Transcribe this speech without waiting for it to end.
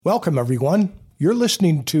Welcome, everyone. You're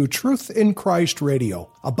listening to Truth in Christ Radio,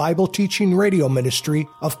 a Bible teaching radio ministry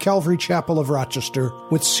of Calvary Chapel of Rochester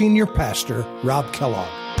with Senior Pastor Rob Kellogg.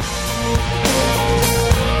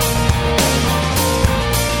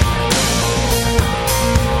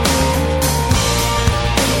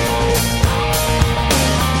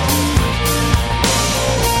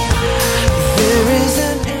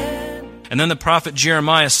 And then the prophet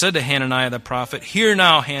Jeremiah said to Hananiah the prophet, "Hear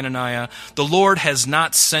now, Hananiah, the Lord has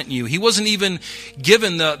not sent you." He wasn't even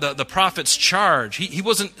given the prophet's charge. He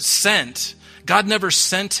wasn't sent. God never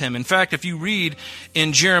sent him. In fact, if you read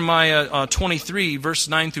in Jeremiah 23, verse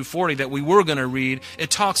 9 through 40, that we were going to read, it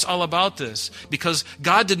talks all about this, because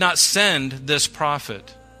God did not send this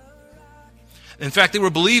prophet. In fact, they were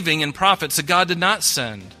believing in prophets that God did not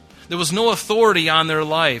send. There was no authority on their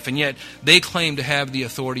life, and yet they claim to have the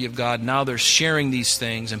authority of God. Now they're sharing these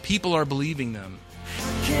things, and people are believing them.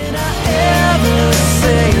 Can I ever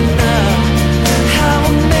say enough? How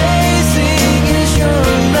amazing is your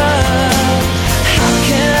love? How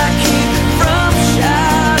can I keep from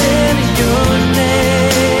shouting your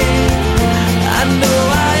name? I know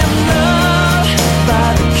I am loved by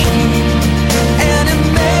the King, and it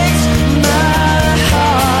makes my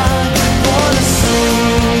heart wanna sing.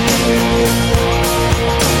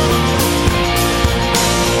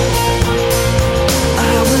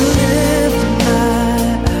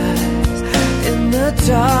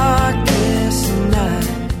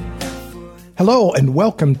 Hello and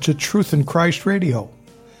welcome to Truth in Christ Radio.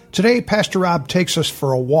 Today, Pastor Rob takes us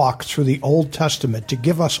for a walk through the Old Testament to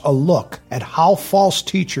give us a look at how false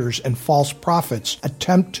teachers and false prophets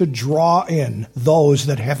attempt to draw in those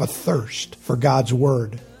that have a thirst for God's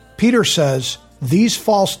Word. Peter says, "These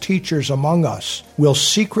false teachers among us will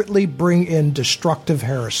secretly bring in destructive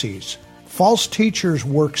heresies." False teachers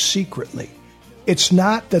work secretly. It's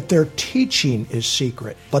not that their teaching is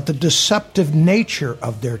secret, but the deceptive nature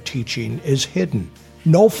of their teaching is hidden.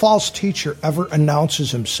 No false teacher ever announces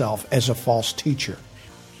himself as a false teacher.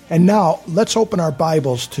 And now, let's open our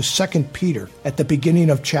Bibles to 2 Peter at the beginning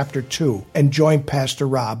of chapter 2 and join Pastor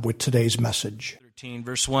Rob with today's message.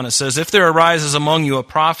 Verse 1, it says, "If there arises among you a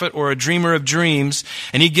prophet or a dreamer of dreams,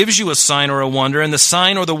 and he gives you a sign or a wonder, and the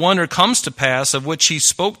sign or the wonder comes to pass of which he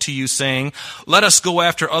spoke to you, saying, 'Let us go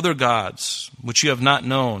after other gods, which you have not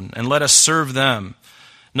known, and let us serve them.'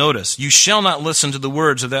 Notice, you shall not listen to the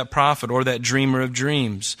words of that prophet or that dreamer of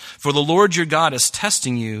dreams. For the Lord your God is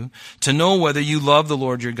testing you to know whether you love the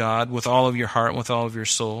Lord your God with all of your heart and with all of your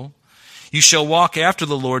soul. You shall walk after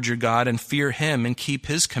the Lord your God and fear him and keep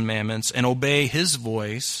his commandments and obey his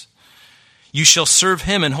voice. You shall serve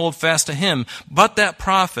him and hold fast to him. But that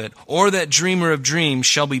prophet or that dreamer of dreams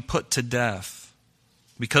shall be put to death,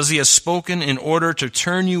 because he has spoken in order to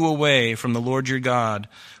turn you away from the Lord your God,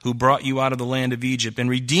 who brought you out of the land of Egypt and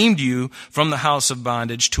redeemed you from the house of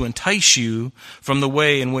bondage, to entice you from the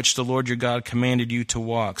way in which the Lord your God commanded you to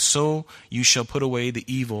walk. So you shall put away the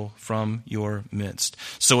evil from your midst."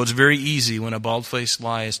 So it's very easy when a bald-faced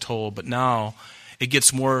lie is told, but now it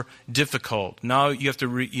gets more difficult. Now you have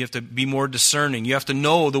to be more discerning. You have to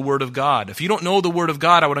know the Word of God. If you don't know the Word of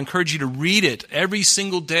God, I would encourage you to read it every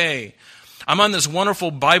single day. I'm on this wonderful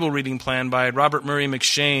Bible reading plan by Robert Murray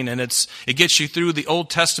McShane, and it gets you through the Old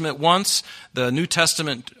Testament once, the New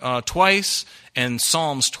Testament twice, and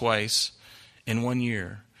Psalms twice in 1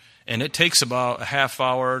 year. And it takes about a half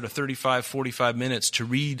hour to 35, 45 minutes to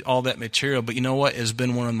read all that material. But you know what? It has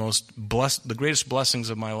been one of the greatest blessings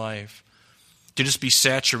of my life, to just be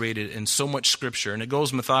saturated in so much Scripture. And it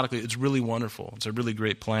goes methodically. It's really wonderful. It's a really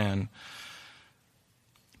great plan.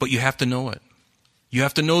 But you have to know it. You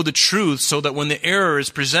have to know the truth so that when the error is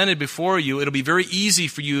presented before you, it'll be very easy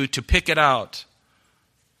for you to pick it out.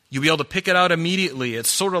 You'll be able to pick it out immediately. It's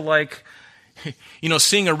sort of like,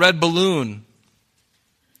 seeing a red balloon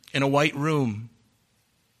in a white room.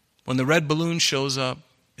 When the red balloon shows up,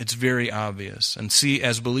 it's very obvious. And see,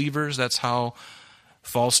 as believers, that's how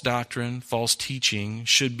false doctrine, false teaching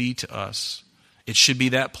should be to us. It should be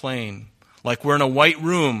that plain. Like we're in a white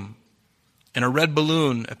room and a red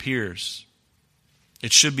balloon appears.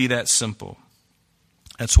 It should be that simple.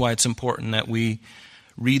 That's why it's important that we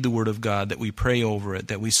read the Word of God, that we pray over it,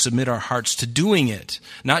 that we submit our hearts to doing it.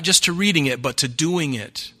 Not just to reading it, but to doing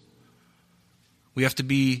it. We have to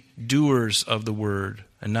be doers of the Word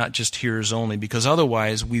and not just hearers only, because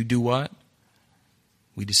otherwise we do what?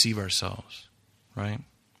 We deceive ourselves, right?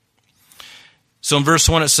 So in verse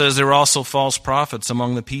 1 it says, "There were also false prophets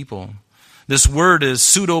among the people." This word is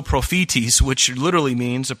pseudo-prophetes, which literally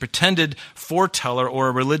means a pretended foreteller or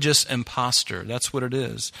a religious impostor. That's what it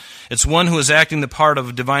is. It's one who is acting the part of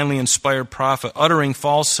a divinely inspired prophet, uttering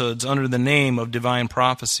falsehoods under the name of divine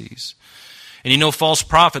prophecies. And you know, false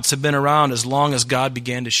prophets have been around as long as God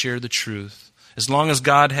began to share the truth. As long as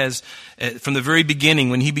God has, from the very beginning,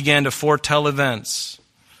 when He began to foretell events.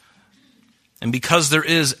 And because there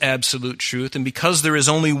is absolute truth, and because there is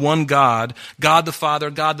only one God, God the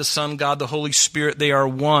Father, God the Son, God the Holy Spirit, they are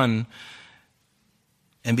one.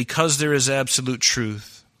 And because there is absolute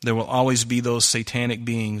truth, there will always be those satanic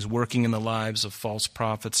beings working in the lives of false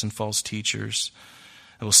prophets and false teachers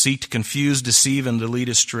that will seek to confuse, deceive, and to lead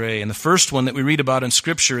astray. And the first one that we read about in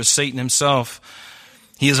Scripture is Satan himself.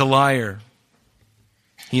 He is a liar.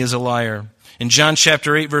 He is a liar. In John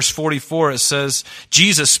chapter 8, verse 44, it says,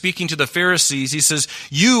 Jesus speaking to the Pharisees, He says,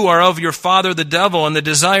 "You are of your father the devil, and the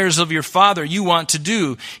desires of your father you want to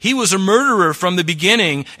do. He was a murderer from the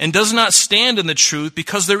beginning and does not stand in the truth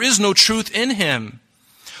because there is no truth in him.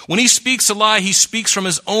 When he speaks a lie, he speaks from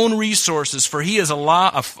his own resources, for he is a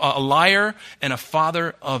liar and a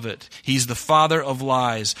father of it." He's the father of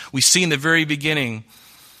lies. We see in the very beginning,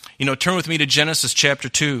 turn with me to Genesis chapter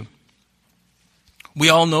 2. We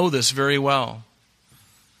all know this very well.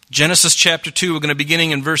 Genesis chapter 2, we're going to be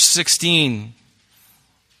beginning in verse 16.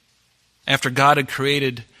 After God had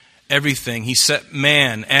created everything, He set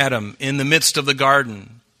man, Adam, in the midst of the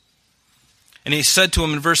garden. And He said to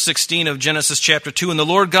him in verse 16 of Genesis chapter 2, "And the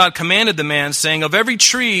Lord God commanded the man, saying, Of every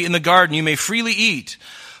tree in the garden you may freely eat,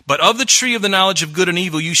 but of the tree of the knowledge of good and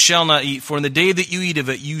evil you shall not eat, for in the day that you eat of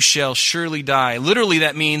it you shall surely die." Literally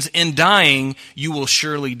that means in dying you will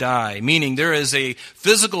surely die. Meaning there is a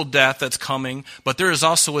physical death that's coming, but there is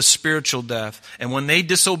also a spiritual death. And when they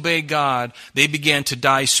disobeyed God, they began to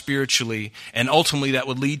die spiritually. And ultimately that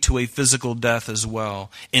would lead to a physical death as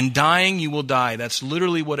well. In dying you will die. That's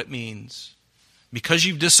literally what it means. Because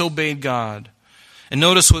you've disobeyed God. And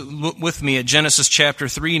notice with me at Genesis chapter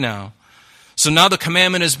 3 now. So now the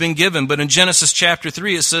commandment has been given, but in Genesis chapter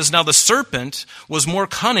 3 it says, "Now the serpent was more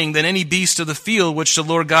cunning than any beast of the field which the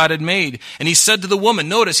Lord God had made. And he said to the woman,"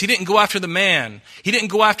 notice, he didn't go after the man. He didn't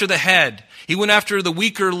go after the head. He went after the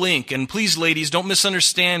weaker link. And please, ladies, don't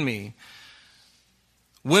misunderstand me.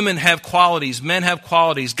 Women have qualities. Men have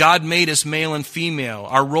qualities. God made us male and female.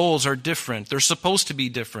 Our roles are different. They're supposed to be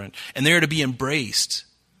different. And they're to be embraced.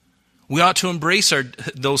 We ought to embrace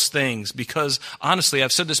those things because, honestly,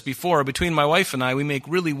 I've said this before, between my wife and I, we make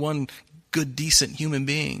really one good, decent human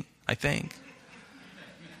being, I think.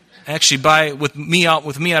 Actually, with me out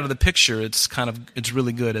of the picture, it's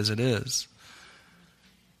really good as it is.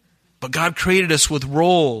 But God created us with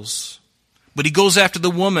roles. But He goes after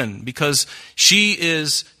the woman because she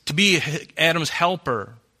is to be Adam's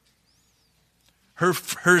helper. Her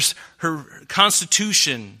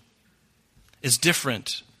constitution is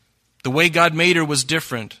different. The way God made her was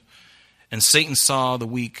different. And Satan saw the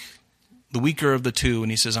weaker of the two,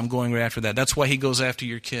 and he says, "I'm going right after that." That's why he goes after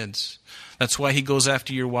your kids. That's why he goes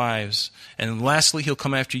after your wives. And lastly, he'll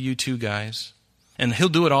come after you too, guys. And he'll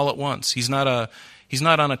do it all at once. He's not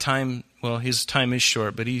on a time, well, his time is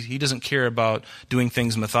short, but he doesn't care about doing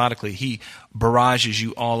things methodically. He barrages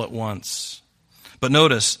you all at once. But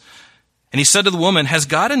notice, "And he said to the woman, Has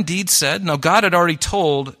God indeed said?" Now God had already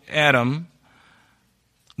told Adam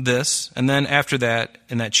this, and then after that,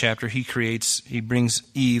 in that chapter, he brings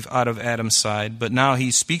Eve out of Adam's side, but now he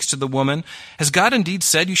speaks to the woman, "Has God indeed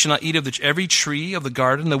said, You shall not eat of every tree of the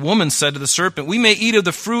garden?" The woman said to the serpent, "We may eat of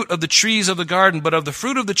the fruit of the trees of the garden, but of the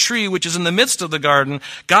fruit of the tree which is in the midst of the garden,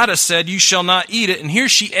 God has said, You shall not eat it." And here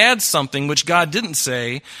she adds something which God didn't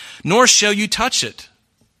say, "Nor shall you touch it,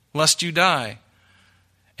 lest you die."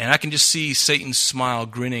 And I can just see Satan's smile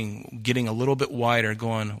grinning, getting a little bit wider,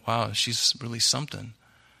 going, wow, she's really something.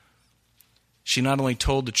 She not only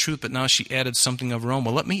told the truth, but now she added something of her own.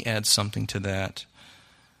 Well, let me add something to that.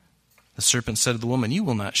 The serpent said to the woman, "You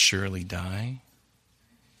will not surely die.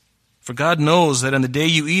 For God knows that on the day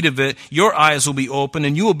you eat of it, your eyes will be open,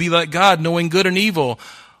 and you will be like God, knowing good and evil."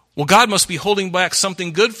 Well, God must be holding back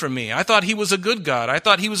something good from me. I thought He was a good God. I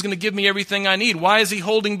thought He was going to give me everything I need. Why is He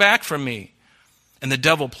holding back from me? And the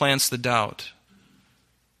devil plants the doubt.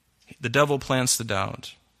 The devil plants the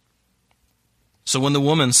doubt. So when the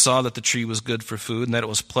woman saw that the tree was good for food, and that it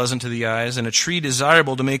was pleasant to the eyes, and a tree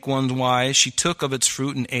desirable to make one wise, she took of its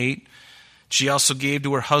fruit and ate. She also gave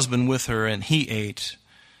to her husband with her, and he ate.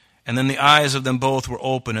 And then the eyes of them both were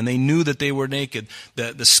open, and they knew that they were naked.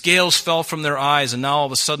 The scales fell from their eyes, and now all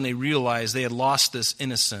of a sudden they realized they had lost this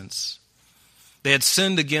innocence. They had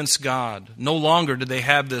sinned against God. No longer did they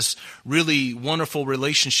have this really wonderful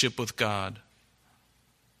relationship with God.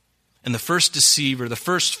 And the first deceiver, the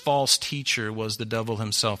first false teacher was the devil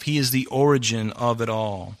himself. He is the origin of it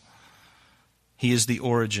all. He is the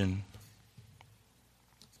origin.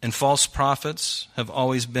 And false prophets have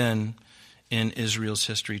always been in Israel's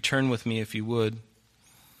history. Turn with me if you would.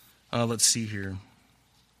 Let's see here.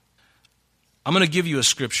 I'm going to give you a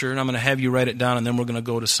scripture, and I'm going to have you write it down, and then we're going to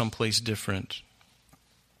go to someplace different.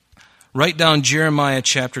 Write down Jeremiah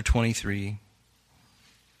chapter 23.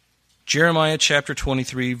 Jeremiah chapter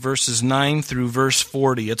 23, verses 9 through verse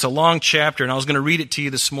 40. It's a long chapter, and I was going to read it to you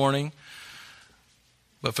this morning.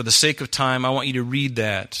 But for the sake of time, I want you to read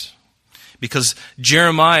that. Because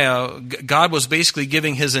Jeremiah, God was basically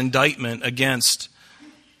giving his indictment against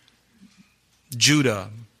Judah.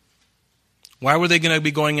 Why were they going to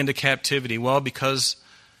be going into captivity? Well, because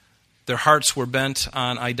their hearts were bent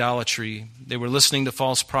on idolatry. They were listening to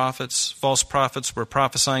false prophets. False prophets were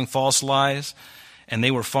prophesying false lies, and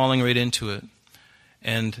they were falling right into it.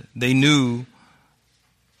 And they knew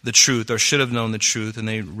the truth, or should have known the truth, and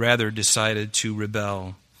they rather decided to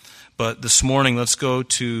rebel. But this morning, let's go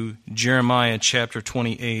to Jeremiah chapter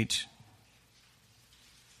 28.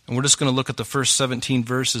 And we're just going to look at the first 17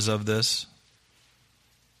 verses of this.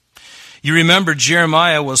 You remember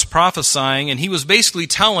Jeremiah was prophesying, and he was basically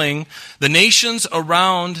telling the nations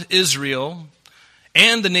around Israel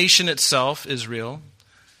and the nation itself, Israel,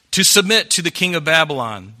 to submit to the king of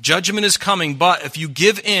Babylon. Judgment is coming, but if you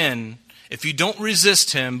give in, if you don't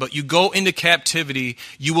resist him, but you go into captivity,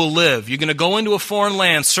 you will live. You're going to go into a foreign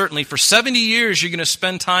land, certainly. For 70 years, you're going to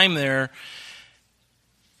spend time there.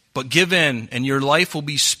 But give in, and your life will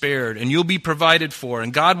be spared, and you'll be provided for,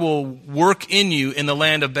 and God will work in you in the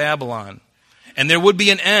land of Babylon. And there would be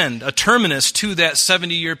an end, a terminus to that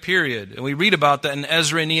 70-year period. And we read about that in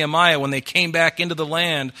Ezra and Nehemiah when they came back into the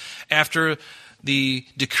land after the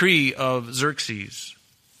decree of Xerxes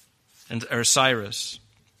or Cyrus.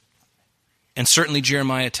 And certainly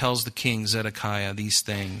Jeremiah tells the king Zedekiah these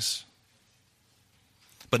things.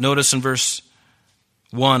 But notice in verse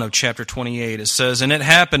 1 of chapter 28, it says, And it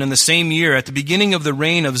happened in the same year, at the beginning of the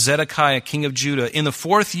reign of Zedekiah, king of Judah, in the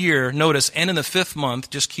 4th year, notice, and in the 5th month,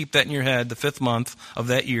 just keep that in your head, the 5th month of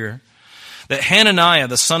that year, that Hananiah,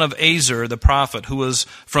 the son of Azur, the prophet, who was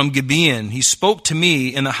from Gibeon, he spoke to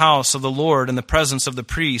me in the house of the Lord in the presence of the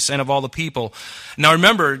priests and of all the people. Now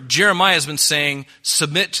remember, Jeremiah has been saying,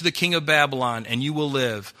 submit to the king of Babylon and you will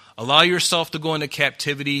live. Allow yourself to go into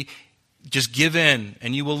captivity. Just give in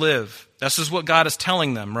and you will live. This is what God is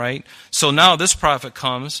telling them, right? So now this prophet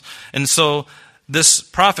comes, and so this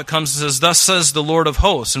prophet comes and says, Thus says the Lord of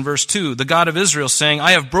hosts, in verse 2, the God of Israel, saying,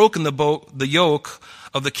 I have broken the yoke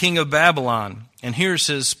of the king of Babylon. And here's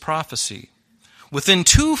his prophecy. Within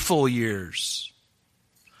 2 full years,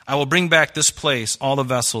 I will bring back this place, all the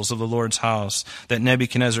vessels of the Lord's house that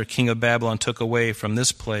Nebuchadnezzar, king of Babylon, took away from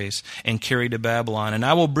this place and carried to Babylon. And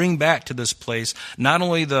I will bring back to this place not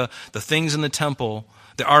only the things in the temple,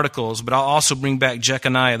 the articles, but I'll also bring back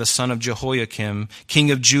Jeconiah, the son of Jehoiakim,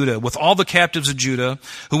 king of Judah, with all the captives of Judah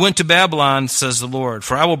who went to Babylon, says the Lord.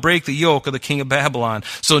 For I will break the yoke of the king of Babylon.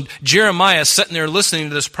 So Jeremiah is sitting there listening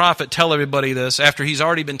to this prophet tell everybody this after he's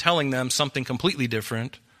already been telling them something completely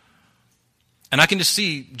different. And I can just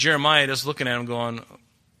see Jeremiah just looking at him going,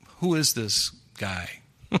 who is this guy?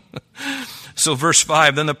 So verse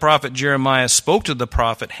 5, Then the prophet Jeremiah spoke to the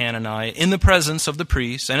prophet Hananiah in the presence of the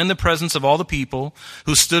priests and in the presence of all the people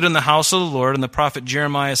who stood in the house of the Lord. And the prophet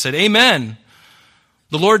Jeremiah said, Amen.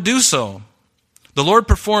 The Lord do so. The Lord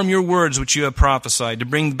perform your words which you have prophesied, to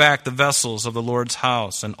bring back the vessels of the Lord's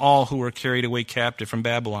house and all who were carried away captive from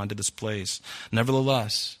Babylon to this place.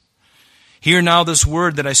 Nevertheless, hear now this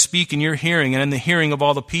word that I speak in your hearing and in the hearing of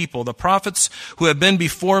all the people. The prophets who have been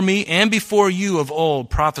before me and before you of old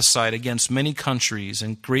prophesied against many countries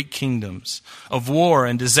and great kingdoms, of war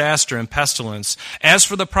and disaster and pestilence. As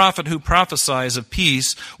for the prophet who prophesies of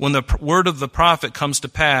peace, when the word of the prophet comes to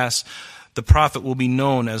pass, the prophet will be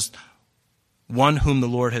known as one whom the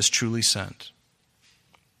Lord has truly sent.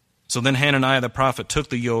 So then Hananiah the prophet took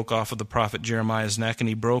the yoke off of the prophet Jeremiah's neck, and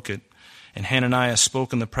he broke it. And Hananiah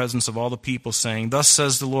spoke in the presence of all the people, saying, Thus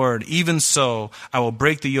says the Lord, even so I will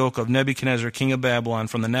break the yoke of Nebuchadnezzar, king of Babylon,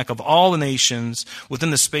 from the neck of all the nations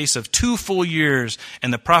within the space of 2 full years.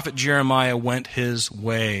 And the prophet Jeremiah went his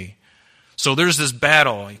way. So there's this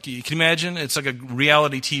battle. You can imagine? It's like a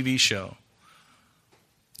reality TV show.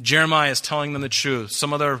 Jeremiah is telling them the truth.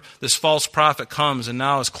 This false prophet comes and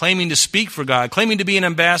now is claiming to speak for God, claiming to be an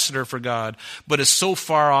ambassador for God, but is so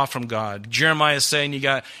far off from God. Jeremiah is saying,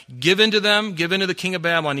 give in to them, give in to the king of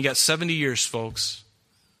Babylon. You got 70 years, folks.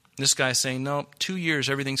 This guy's saying, no, 2 years,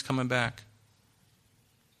 everything's coming back.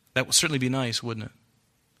 That would certainly be nice, wouldn't it?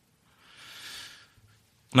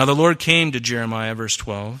 Now the Lord came to Jeremiah, verse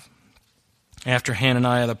 12, after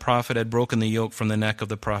Hananiah the prophet had broken the yoke from the neck of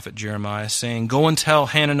the prophet Jeremiah, saying, Go and tell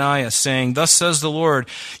Hananiah, saying, Thus says the Lord,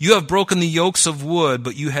 You have broken the yokes of wood,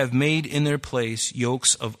 but you have made in their place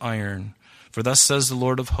yokes of iron. For thus says the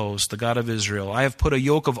Lord of hosts, the God of Israel, I have put a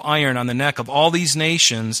yoke of iron on the neck of all these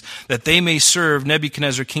nations, that they may serve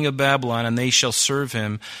Nebuchadnezzar king of Babylon, and they shall serve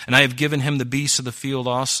him. And I have given him the beasts of the field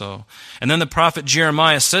also. And then the prophet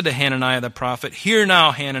Jeremiah said to Hananiah the prophet, Hear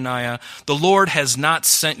now, Hananiah, the Lord has not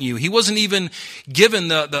sent you. He wasn't even given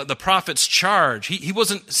the prophet's charge. He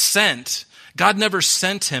wasn't sent. God never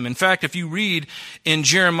sent him. In fact, if you read in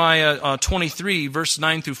Jeremiah 23, verse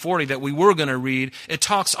 9 through 40, that we were going to read, it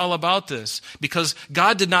talks all about this, because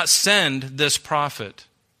God did not send this prophet.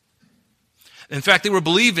 In fact, they were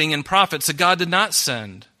believing in prophets that God did not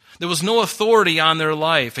send. There was no authority on their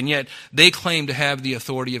life, and yet they claim to have the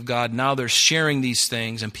authority of God. Now they're sharing these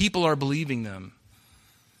things, and people are believing them.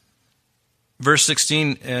 Verse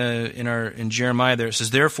 16 in Jeremiah there, it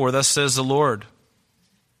says, Therefore, thus says the Lord.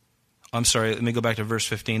 I'm sorry, let me go back to verse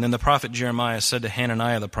 15. Then the prophet Jeremiah said to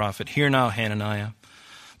Hananiah the prophet, Hear now, Hananiah,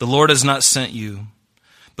 the Lord has not sent you,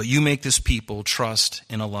 but you make this people trust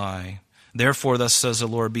in a lie. Therefore, thus says the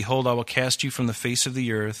Lord, Behold, I will cast you from the face of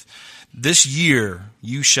the earth. This year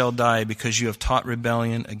you shall die, because you have taught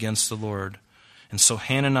rebellion against the Lord. And so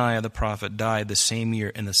Hananiah the prophet died the same year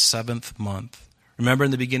in the 7th month. Remember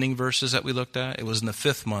in the beginning verses that we looked at? It was in the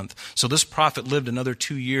 5th month. So this prophet lived another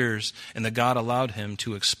 2 years, and that God allowed him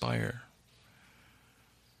to expire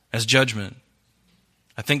as judgment.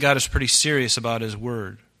 I think God is pretty serious about his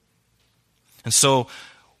word. And so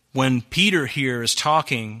when Peter here is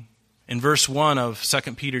talking in verse 1 of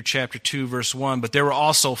 2 Peter chapter 2, verse 1, but there were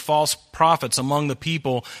also false prophets among the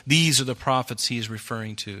people, these are the prophets he is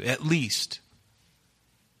referring to, at least.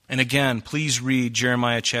 And again, please read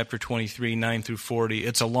Jeremiah chapter 23, 9 through 40.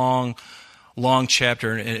 It's a long, long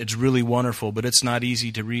chapter, and it's really wonderful, but it's not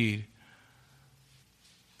easy to read.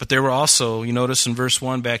 But there were also, you notice in verse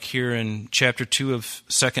 1 back here in chapter 2 of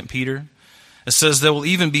 2 Peter, it says there will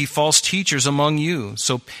even be false teachers among you.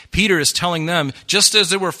 So Peter is telling them, just as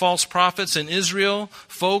there were false prophets in Israel,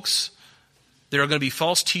 folks, there are going to be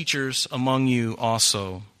false teachers among you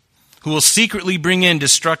also, who will secretly bring in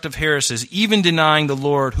destructive heresies, even denying the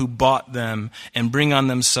Lord who bought them, and bring on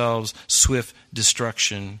themselves swift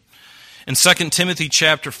destruction. In 2 Timothy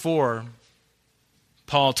chapter 4,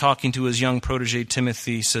 Paul, talking to his young protege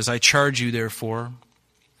Timothy, says, I charge you, therefore,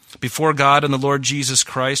 before God and the Lord Jesus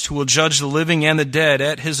Christ, who will judge the living and the dead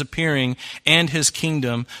at his appearing and his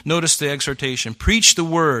kingdom. Notice the exhortation. Preach the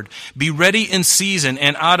word. Be ready in season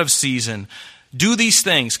and out of season. Do these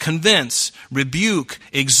things, convince, rebuke,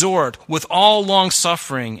 exhort, with all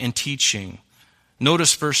long-suffering and teaching.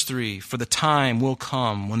 Notice verse 3, For the time will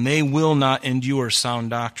come when they will not endure sound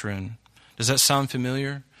doctrine. Does that sound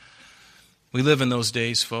familiar? We live in those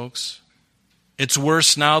days, folks. It's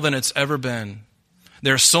worse now than it's ever been.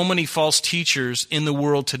 There are so many false teachers in the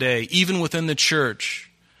world today, even within the church.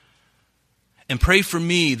 And pray for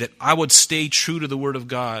me that I would stay true to the Word of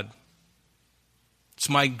God. It's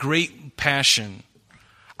my great passion.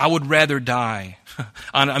 I would rather die.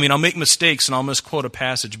 I'll make mistakes and I'll misquote a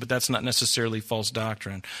passage, but that's not necessarily false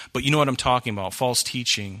doctrine. But you know what I'm talking about, false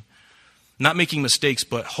teaching. Not making mistakes,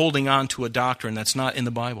 but holding on to a doctrine that's not in the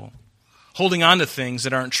Bible. Holding on to things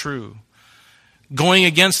that aren't true. Going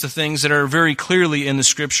against the things that are very clearly in the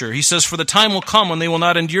Scripture. He says, For the time will come when they will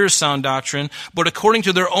not endure sound doctrine, but according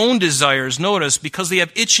to their own desires, notice, because they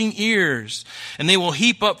have itching ears, and they will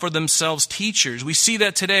heap up for themselves teachers. We see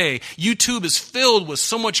that today. YouTube is filled with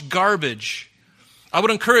so much garbage. I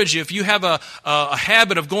would encourage you, if you have a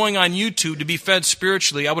habit of going on YouTube to be fed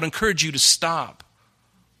spiritually, I would encourage you to stop.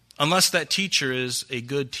 Unless that teacher is a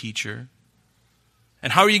good teacher.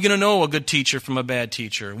 And how are you going to know a good teacher from a bad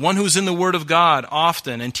teacher? One who's in the Word of God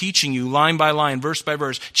often and teaching you line by line, verse by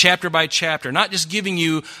verse, chapter by chapter, not just giving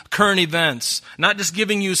you current events, not just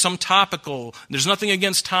giving you some topical. There's nothing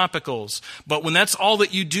against topicals, but when that's all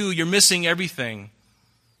that you do, you're missing everything.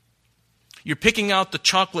 You're picking out the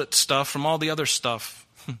chocolate stuff from all the other stuff.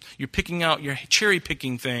 You're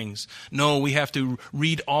cherry-picking things. No, we have to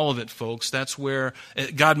read all of it, folks. That's where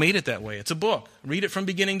God made it that way. It's a book. Read it from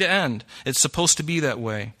beginning to end. It's supposed to be that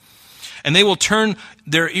way. And they will turn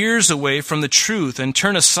their ears away from the truth and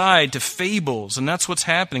turn aside to fables, and that's what's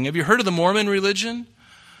happening. Have you heard of the Mormon religion?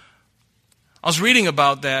 I was reading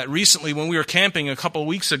about that recently when we were camping a couple of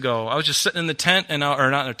weeks ago. I was just sitting in the tent,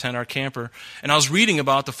 our camper, and I was reading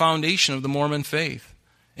about the foundation of the Mormon faith.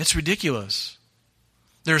 It's ridiculous.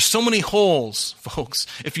 There are so many holes, folks.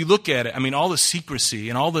 If you look at it, I mean, all the secrecy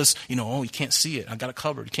and all this, you can't see it. I got it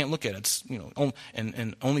covered. You can't look at it. It's,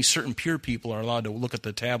 and only certain pure people are allowed to look at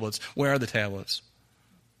the tablets. Where are the tablets?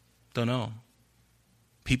 Don't know.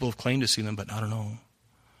 People have claimed to see them, but I don't know.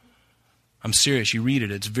 I'm serious. You read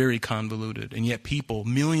it. It's very convoluted. And yet people,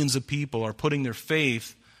 millions of people, are putting their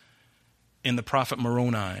faith in the prophet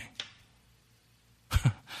Moroni.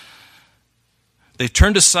 They've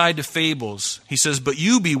turned aside to fables. He says, but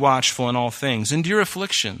you be watchful in all things, endure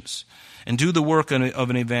afflictions, and do the work of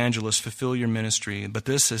an evangelist, fulfill your ministry. But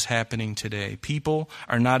this is happening today. People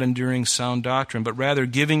are not enduring sound doctrine, but rather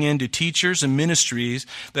giving in to teachers and ministries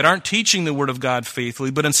that aren't teaching the Word of God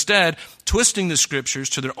faithfully, but instead twisting the Scriptures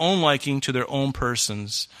to their own liking, to their own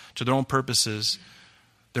persons, to their own purposes.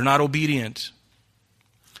 They're not obedient.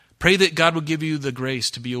 Pray that God will give you the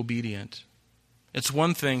grace to be obedient. It's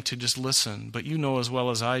one thing to just listen, but you know as well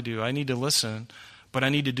as I do, I need to listen, but I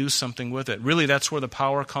need to do something with it. Really, that's where the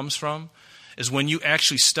power comes from, is when you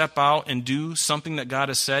actually step out and do something that God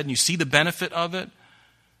has said and you see the benefit of it.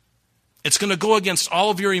 It's going to go against all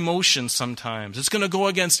of your emotions sometimes. It's going to go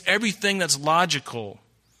against everything that's logical.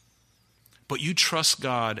 But you trust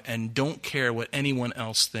God and don't care what anyone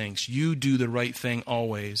else thinks. You do the right thing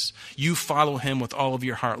always. You follow Him with all of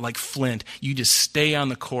your heart like flint. You just stay on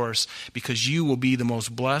the course because you will be the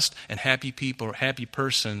most blessed and happy people or happy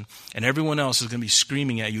person, and everyone else is going to be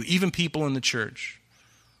screaming at you, even people in the church.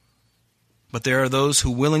 But there are those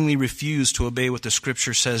who willingly refuse to obey what the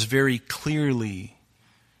Scripture says very clearly.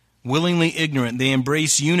 Willingly ignorant, they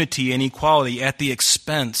embrace unity and equality at the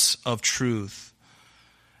expense of truth.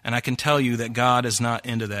 And I can tell you that God is not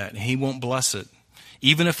into that. He won't bless it.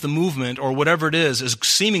 Even if the movement, or whatever it is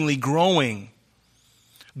seemingly growing.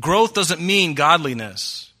 Growth doesn't mean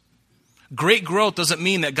godliness. Great growth doesn't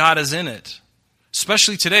mean that God is in it.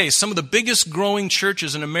 Especially today, some of the biggest growing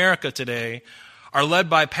churches in America today are led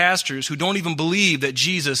by pastors who don't even believe that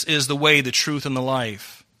Jesus is the way, the truth, and the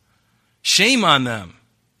life. Shame on them.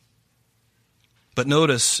 But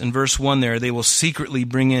notice in verse 1 there, they will secretly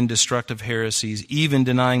bring in destructive heresies, even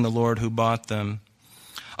denying the Lord who bought them.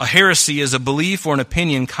 A heresy is a belief or an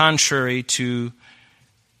opinion contrary to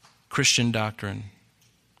Christian doctrine.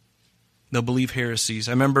 They'll believe heresies.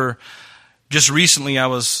 I remember just recently I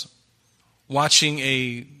was watching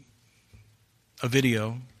a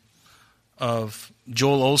video of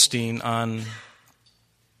Joel Osteen on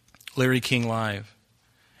Larry King Live.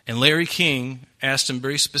 And Larry King asked him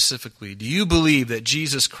very specifically, do you believe that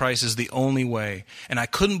Jesus Christ is the only way? And I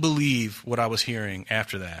couldn't believe what I was hearing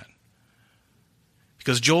after that.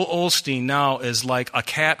 Because Joel Osteen now is like a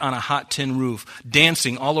cat on a hot tin roof,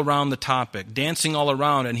 dancing all around the topic, dancing all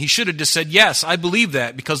around. And he should have just said, yes, I believe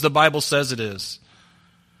that because the Bible says it is.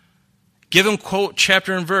 Give him quote,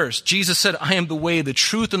 chapter and verse. Jesus said, I am the way, the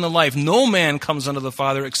truth, and the life. No man comes unto the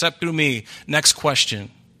Father except through me. Next question.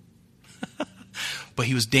 But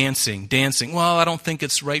he was dancing. Well, I don't think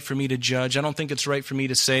it's right for me to judge. I don't think it's right for me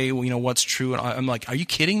to say, what's true. And I'm like, are you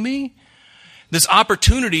kidding me? This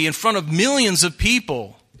opportunity in front of millions of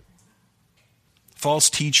people. False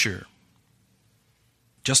teacher.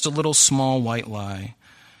 Just a little small white lie.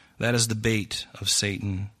 That is the bait of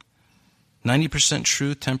Satan. 90%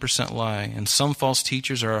 truth, 10% lie. And some false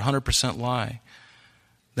teachers are 100% lie.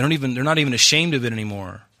 They're not even ashamed of it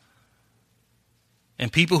anymore.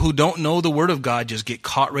 And people who don't know the Word of God just get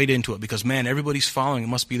caught right into it because, man, everybody's following. It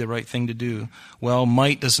must be the right thing to do. Well,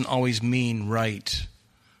 might doesn't always mean right.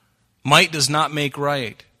 Might does not make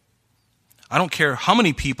right. I don't care how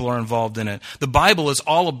many people are involved in it. The Bible is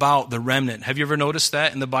all about the remnant. Have you ever noticed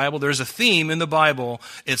that in the Bible? There's a theme in the Bible.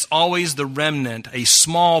 It's always the remnant, a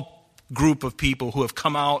small group of people who have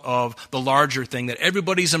come out of the larger thing that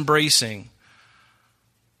everybody's embracing.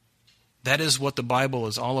 That is what the Bible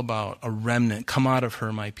is all about, a remnant. Come out of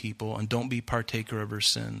her, my people, and don't be partaker of her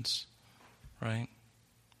sins. Right?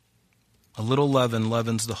 A little leaven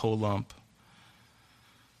leavens the whole lump.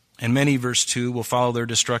 And many, verse 2, will follow their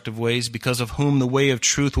destructive ways, because of whom the way of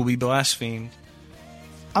truth will be blasphemed.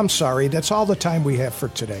 I'm sorry, that's all the time we have for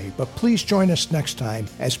today, but please join us next time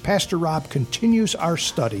as Pastor Rob continues our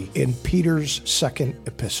study in Peter's second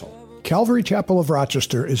epistle. Calvary Chapel of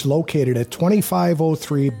Rochester is located at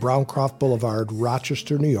 2503 Browncroft Boulevard,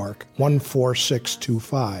 Rochester, New York,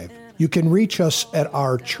 14625. You can reach us at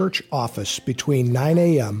our church office between 9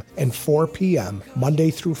 a.m. and 4 p.m. Monday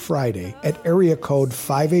through Friday at area code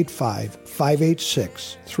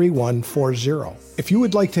 585-586-3140. If you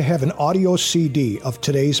would like to have an audio CD of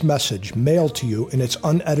today's message mailed to you in its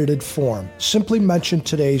unedited form, simply mention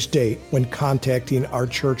today's date when contacting our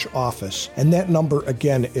church office, and that number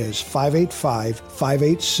again is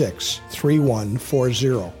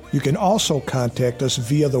 585-586-3140. You can also contact us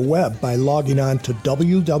via the web by logging on to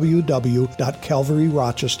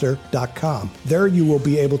www.calvaryrochester.com. There you will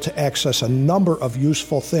be able to access a number of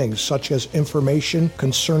useful things such as information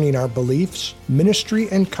concerning our beliefs, ministry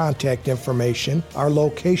and contact information, our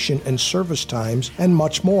location and service times, and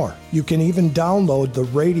much more. You can even download the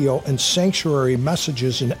radio and sanctuary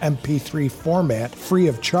messages in MP3 format free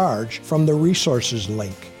of charge from the resources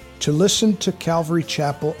link. To listen to Calvary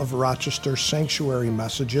Chapel of Rochester Sanctuary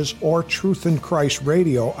messages or Truth in Christ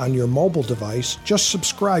Radio on your mobile device, just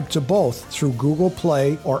subscribe to both through Google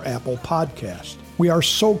Play or Apple Podcast. We are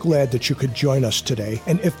so glad that you could join us today,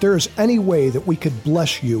 and if there is any way that we could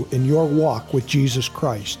bless you in your walk with Jesus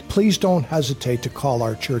Christ, please don't hesitate to call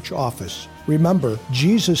our church office. Remember,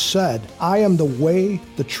 Jesus said, "I am the way,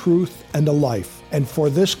 the truth, and the life, and for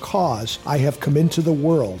this cause I have come into the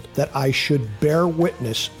world, that I should bear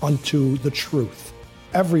witness unto the truth.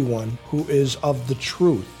 Everyone who is of the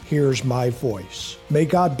truth hears my voice." May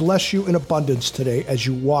God bless you in abundance today as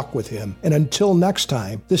you walk with Him. And until next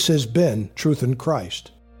time, this has been Truth in Christ.